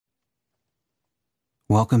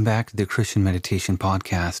Welcome back to the Christian Meditation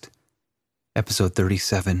Podcast, Episode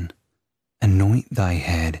 37, Anoint Thy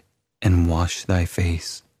Head and Wash Thy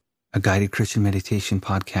Face, a guided Christian meditation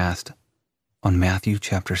podcast on Matthew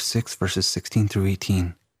chapter 6, verses 16 through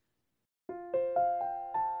 18.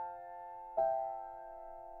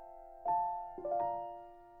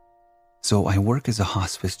 So I work as a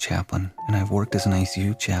hospice chaplain, and I've worked as an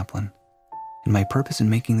ICU chaplain, and my purpose in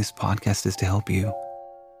making this podcast is to help you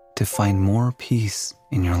to find more peace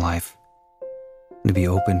in your life, and to be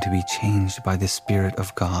open to be changed by the Spirit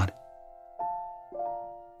of God.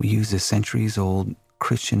 We use a centuries-old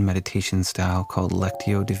Christian meditation style called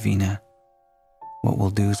Lectio Divina. What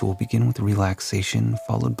we'll do is we'll begin with relaxation,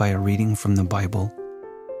 followed by a reading from the Bible.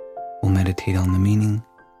 We'll meditate on the meaning,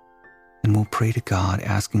 and we'll pray to God,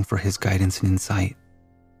 asking for His guidance and insight.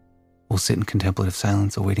 We'll sit in contemplative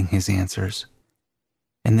silence, awaiting His answers.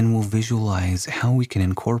 And then we'll visualize how we can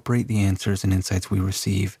incorporate the answers and insights we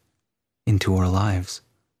receive into our lives.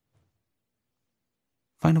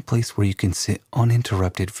 Find a place where you can sit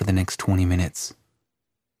uninterrupted for the next 20 minutes.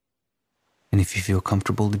 And if you feel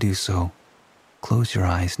comfortable to do so, close your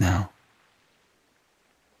eyes now.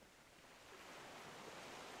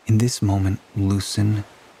 In this moment, loosen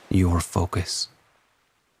your focus.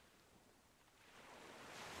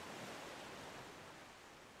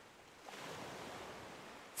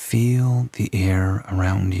 Feel the air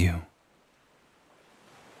around you.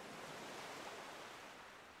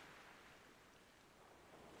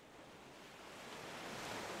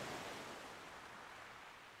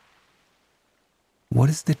 What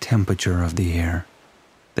is the temperature of the air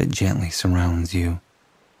that gently surrounds you?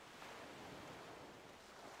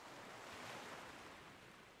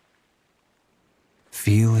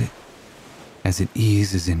 Feel it as it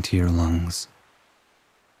eases into your lungs.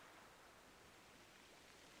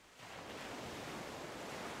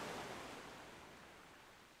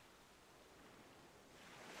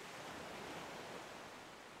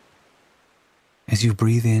 As you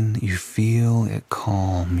breathe in, you feel it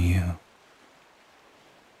calm you.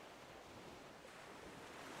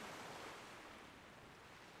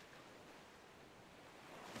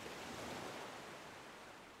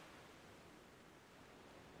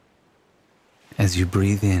 As you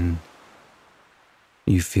breathe in,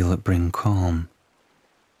 you feel it bring calm.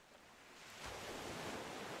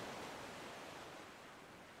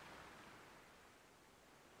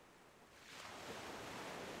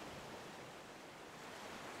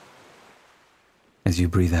 As you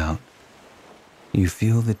breathe out, you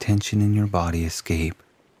feel the tension in your body escape.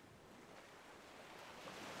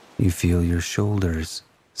 You feel your shoulders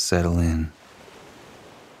settle in.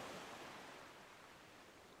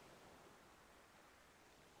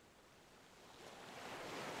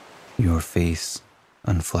 Your face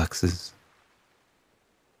unflexes.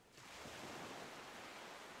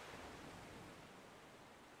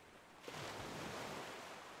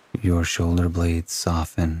 Your shoulder blades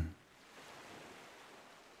soften.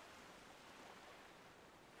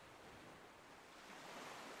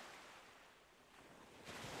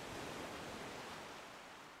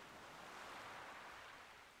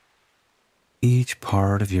 Each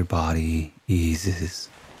part of your body eases.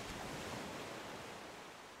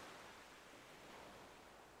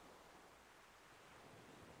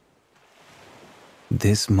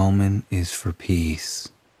 This moment is for peace.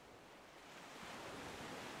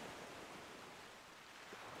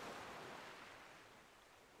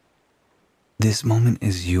 This moment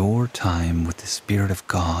is your time with the Spirit of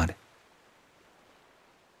God.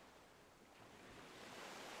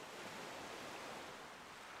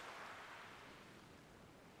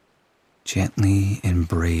 Gently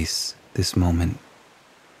embrace this moment.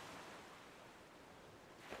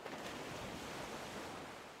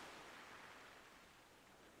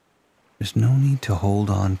 There's no need to hold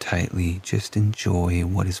on tightly, just enjoy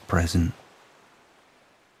what is present.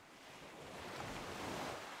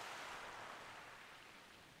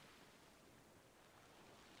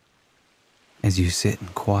 As you sit in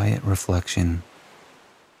quiet reflection,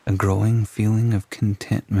 a growing feeling of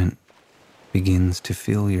contentment begins to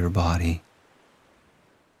fill your body.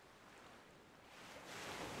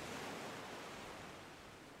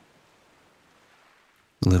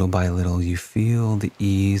 Little by little, you feel the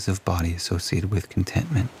ease of body associated with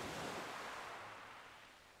contentment.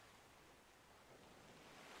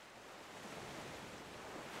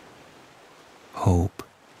 Hope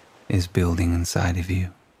is building inside of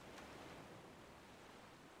you.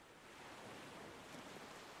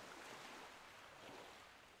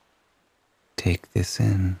 Take this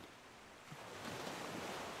in.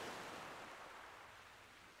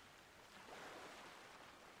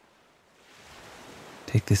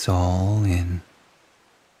 Take this all in.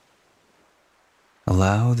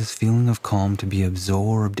 Allow this feeling of calm to be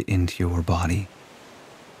absorbed into your body.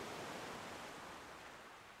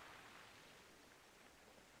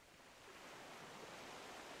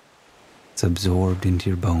 It's absorbed into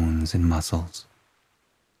your bones and muscles.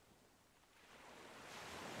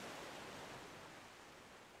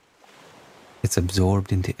 It's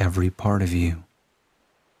absorbed into every part of you.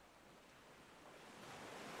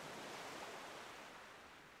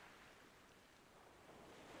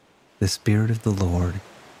 The Spirit of the Lord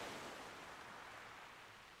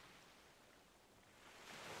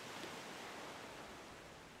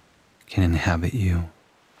can inhabit you.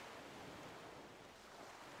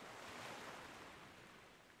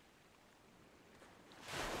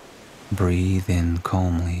 Breathe in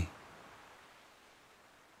calmly.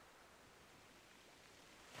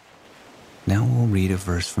 Now we'll read a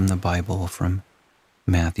verse from the Bible from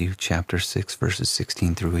Matthew chapter 6, verses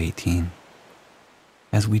 16 through 18.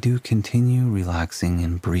 As we do, continue relaxing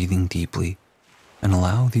and breathing deeply, and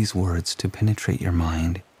allow these words to penetrate your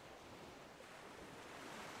mind.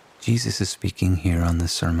 Jesus is speaking here on the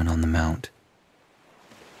Sermon on the Mount.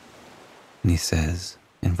 And he says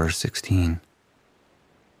in verse 16,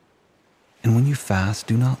 "And when you fast,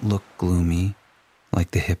 do not look gloomy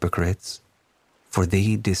like the hypocrites, for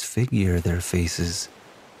they disfigure their faces,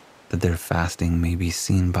 that their fasting may be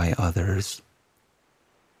seen by others.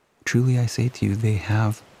 Truly I say to you, they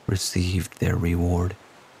have received their reward.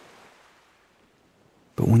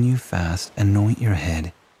 But when you fast, anoint your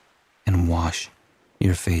head and wash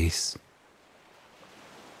your face,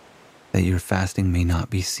 that your fasting may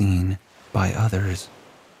not be seen by others.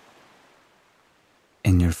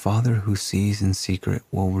 And your Father who sees in secret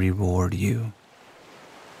will reward you."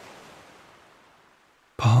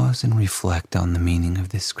 Pause and reflect on the meaning of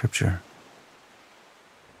this scripture.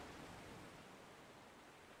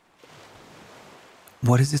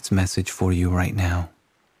 What is its message for you right now?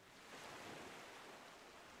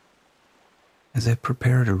 As I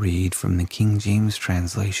prepare to read from the King James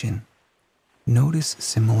translation, notice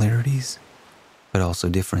similarities, but also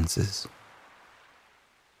differences.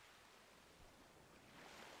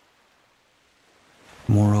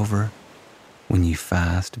 Moreover, when you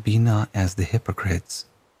fast, be not as the hypocrites,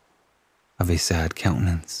 of a sad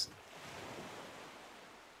countenance,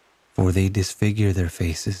 for they disfigure their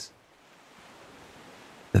faces,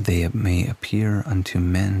 that they may appear unto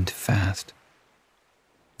men to fast.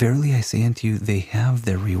 Verily I say unto you, they have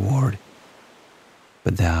their reward.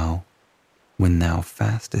 But thou, when thou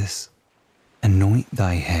fastest, anoint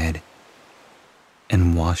thy head,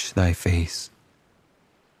 and wash thy face,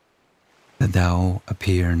 that thou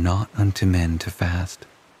appear not unto men to fast,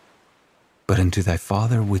 but unto thy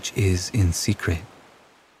Father which is in secret.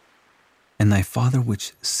 And thy Father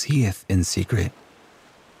which seeth in secret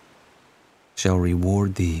shall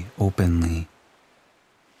reward thee openly.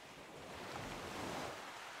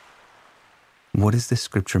 What does this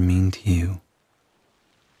scripture mean to you?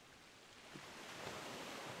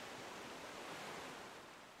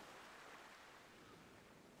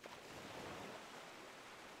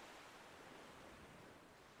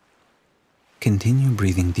 Continue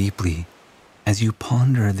breathing deeply as you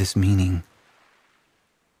ponder this meaning.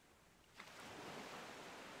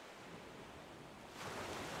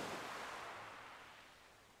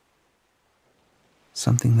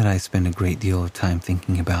 Something that I spend a great deal of time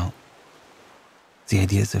thinking about is the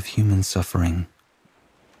ideas of human suffering.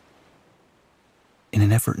 In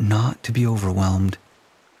an effort not to be overwhelmed,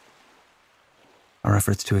 our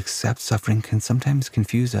efforts to accept suffering can sometimes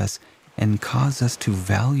confuse us and cause us to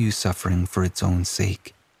value suffering for its own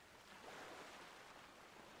sake.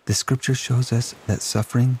 The scripture shows us that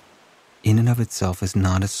suffering in and of itself is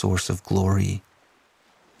not a source of glory.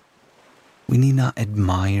 We need not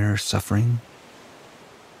admire suffering.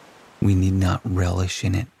 We need not relish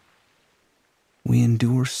in it. We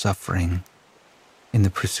endure suffering in the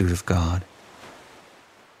pursuit of God.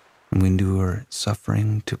 And we endure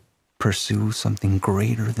suffering to pursue something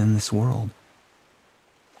greater than this world.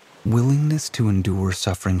 Willingness to endure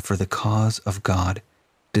suffering for the cause of God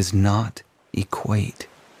does not equate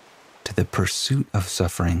to the pursuit of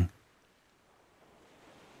suffering.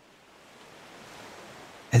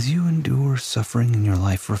 As you endure suffering in your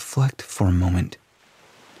life, reflect for a moment.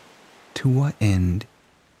 To what end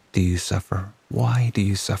do you suffer? Why do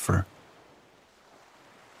you suffer?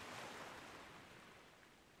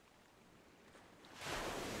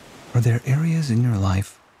 Are there areas in your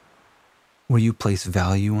life where you place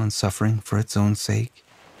value on suffering for its own sake?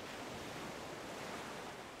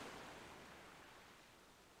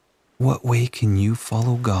 What way can you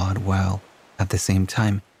follow God while at the same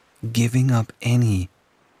time giving up any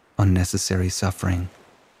unnecessary suffering?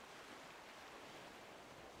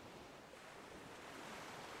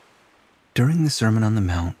 During the Sermon on the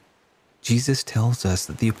Mount, Jesus tells us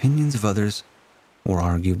that the opinions of others, or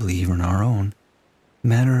arguably even our own,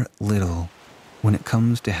 matter little when it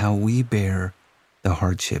comes to how we bear the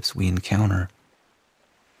hardships we encounter.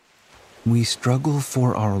 We struggle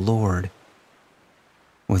for our Lord,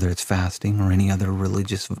 whether it's fasting or any other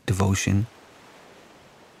religious devotion.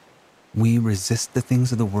 We resist the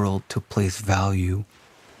things of the world to place value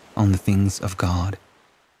on the things of God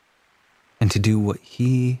and to do what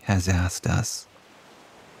He has asked us.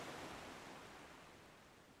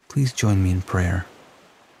 Please join me in prayer.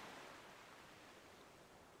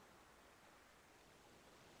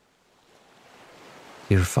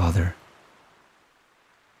 Dear Father,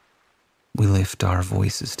 we lift our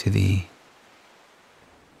voices to Thee,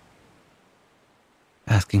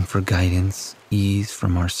 asking for guidance, ease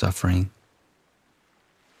from our suffering.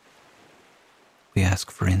 We ask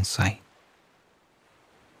for insight.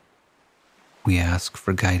 We ask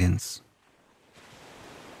for guidance.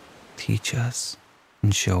 Teach us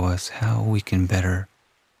and show us how we can better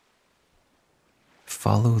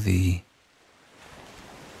follow Thee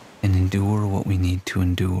and endure what we need to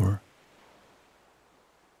endure.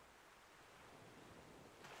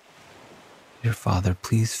 Dear Father,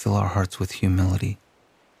 please fill our hearts with humility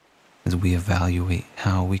as we evaluate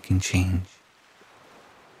how we can change.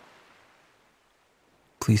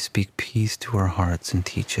 Please speak peace to our hearts and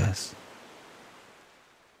teach us,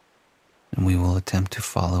 and we will attempt to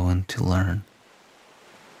follow and to learn.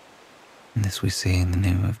 And this we say in the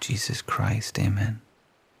name of Jesus Christ, amen.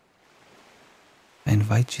 I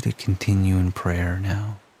invite you to continue in prayer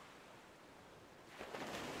now.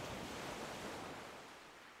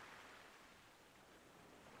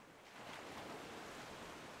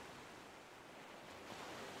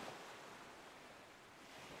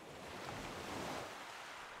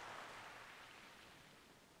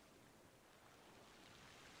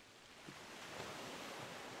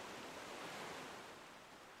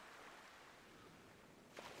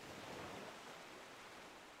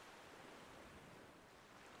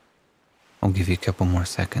 I'll give you a couple more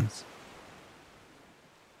seconds.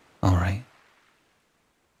 All right.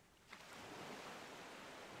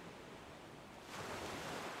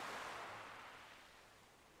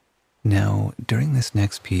 Now, during this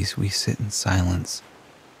next piece, we sit in silence,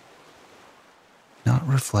 not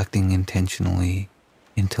reflecting intentionally,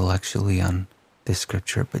 intellectually on this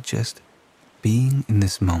scripture, but just being in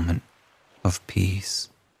this moment of peace.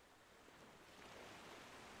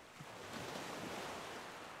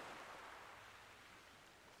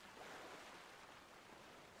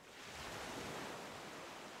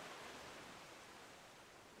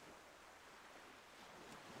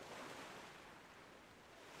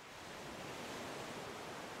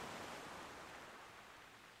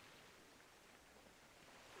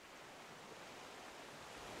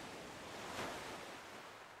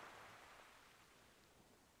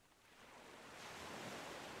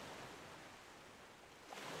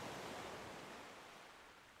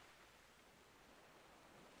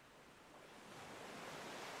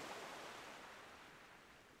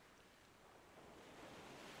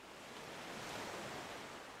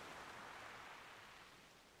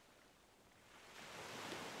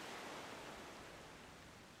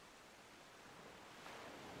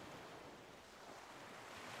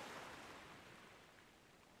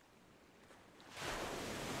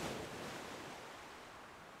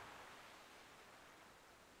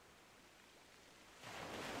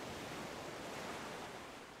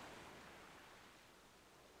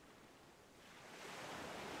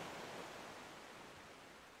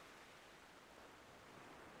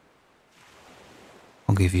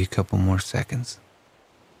 I'll give you a couple more seconds.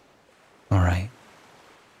 All right.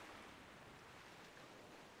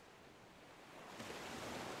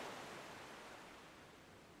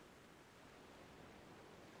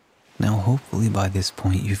 Now, hopefully by this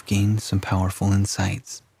point, you've gained some powerful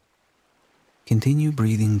insights. Continue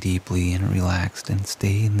breathing deeply and relaxed and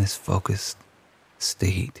stay in this focused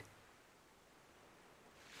state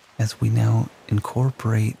as we now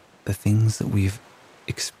incorporate the things that we've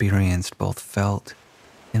experienced, both felt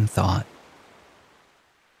and thought,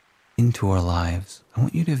 into our lives. I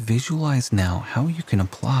want you to visualize now how you can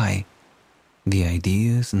apply the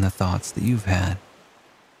ideas and the thoughts that you've had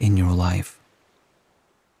in your life.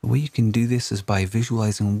 The way you can do this is by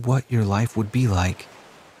visualizing what your life would be like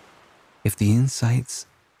if the insights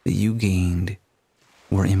that you gained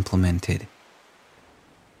were implemented.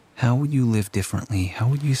 How would you live differently? How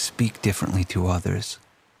would you speak differently to others?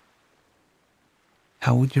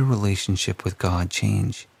 How would your relationship with God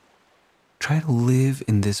change? Try to live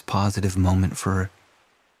in this positive moment for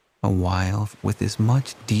a while with as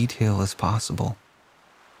much detail as possible.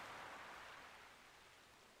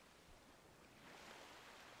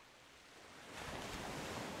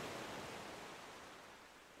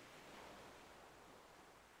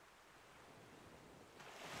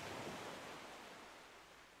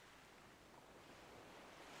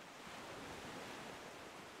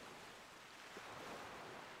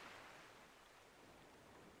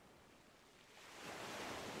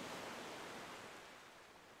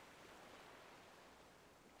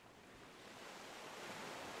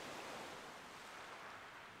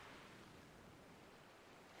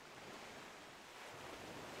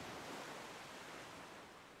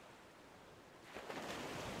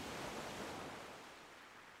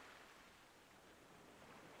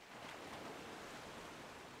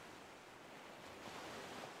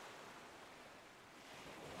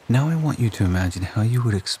 Now I want you to imagine how you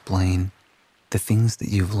would explain the things that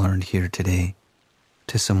you've learned here today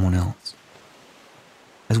to someone else.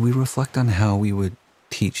 As we reflect on how we would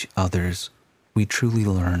teach others, we truly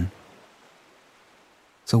learn.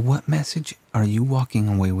 So what message are you walking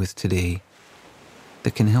away with today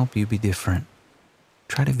that can help you be different?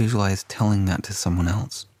 Try to visualize telling that to someone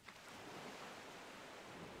else.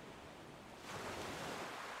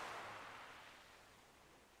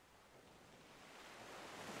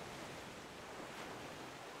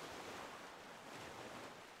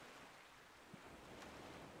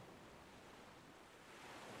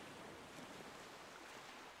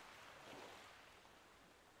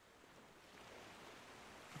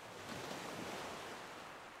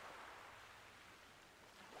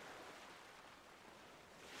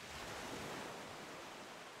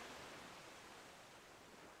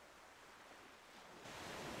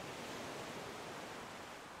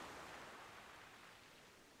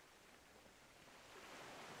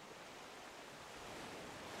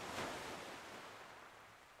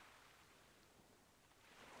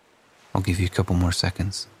 I'll give you a couple more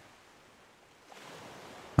seconds.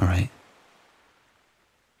 All right.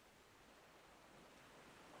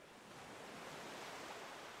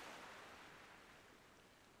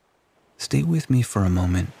 Stay with me for a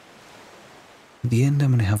moment. At the end,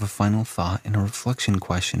 I'm going to have a final thought and a reflection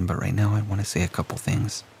question, but right now I want to say a couple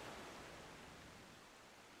things.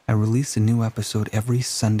 I release a new episode every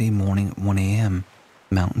Sunday morning at 1 a.m.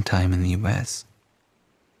 Mountain Time in the US.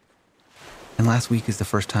 And last week is the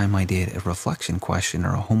first time I did a reflection question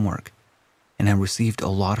or a homework, and I received a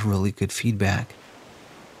lot of really good feedback.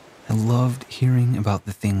 I loved hearing about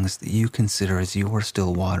the things that you consider as your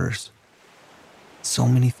still waters. So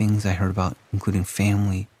many things I heard about, including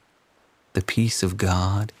family, the peace of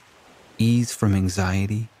God, ease from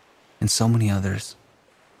anxiety, and so many others.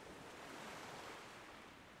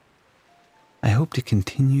 I hope to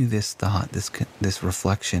continue this thought, this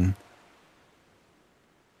reflection.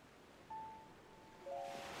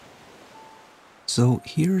 So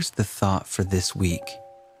here's the thought for this week.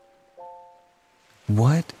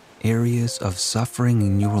 What areas of suffering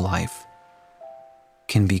in your life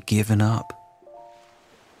can be given up?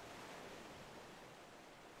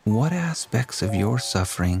 What aspects of your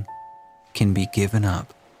suffering can be given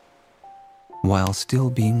up while still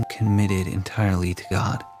being committed entirely to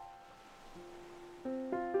God?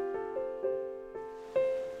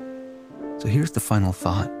 So here's the final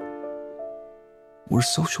thought. We're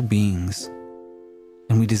social beings,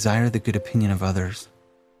 and we desire the good opinion of others.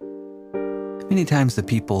 Many times the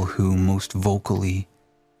people who most vocally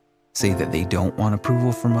say that they don't want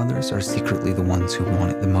approval from others are secretly the ones who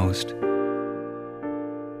want it the most.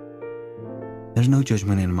 There's no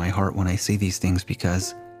judgment in my heart when I say these things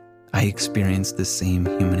because I experience the same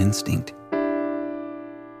human instinct.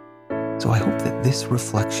 So I hope that this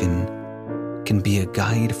reflection can be a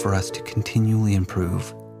guide for us to continually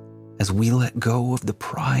improve as we let go of the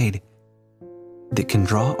pride that can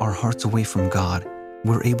draw our hearts away from God.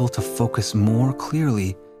 We're able to focus more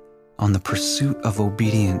clearly on the pursuit of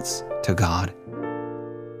obedience to God.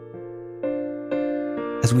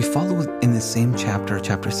 As we follow in the same chapter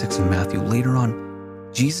 6 in Matthew, later on,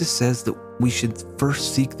 Jesus says that we should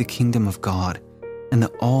first seek the kingdom of God and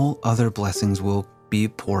that all other blessings will be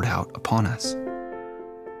poured out upon us.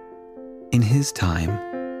 In His time,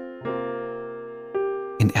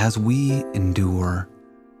 and as we endure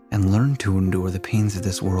and learn to endure the pains of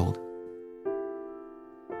this world,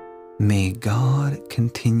 may God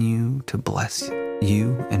continue to bless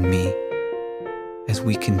you and me as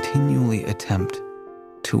we continually attempt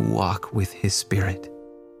to walk with His Spirit.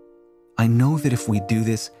 I know that if we do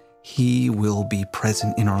this, He will be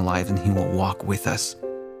present in our lives and He will walk with us.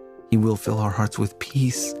 He will fill our hearts with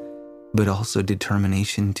peace, but also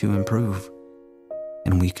determination to improve,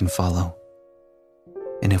 and we can follow.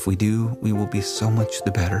 And if we do, we will be so much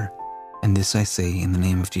the better. And this I say in the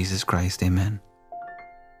name of Jesus Christ, amen.